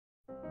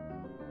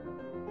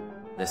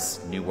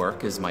This new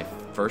work is my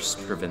first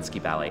Stravinsky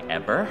ballet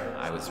ever.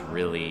 I was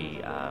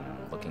really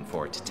looking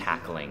forward to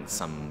tackling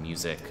some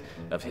music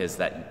of his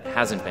that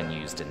hasn't been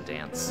used in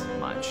dance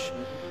much.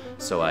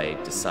 So I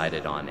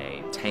decided on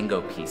a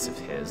tango piece of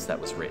his that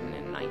was written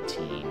in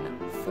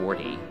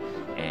 1940,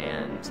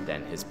 and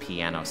then his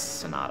piano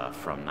sonata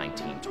from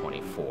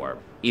 1924.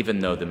 Even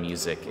though the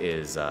music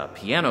is a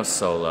piano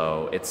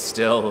solo, it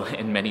still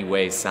in many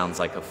ways sounds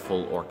like a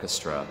full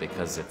orchestra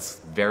because it's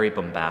very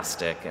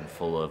bombastic and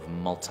full of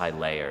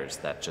multi-layers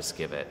that just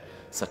give it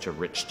such a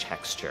rich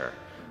texture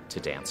to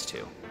dance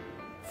to.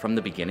 From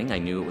the beginning, I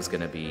knew it was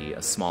going to be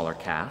a smaller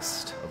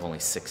cast of only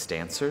 6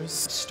 dancers.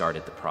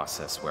 Started the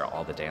process where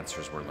all the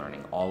dancers were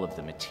learning all of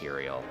the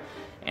material,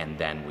 and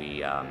then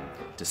we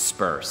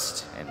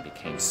dispersed and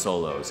became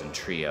solos and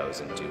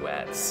trios and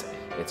duets.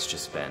 It's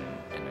just been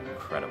an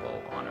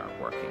incredible honor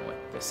working with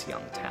this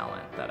young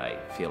talent that I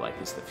feel like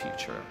is the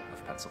future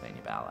of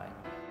Pennsylvania ballet.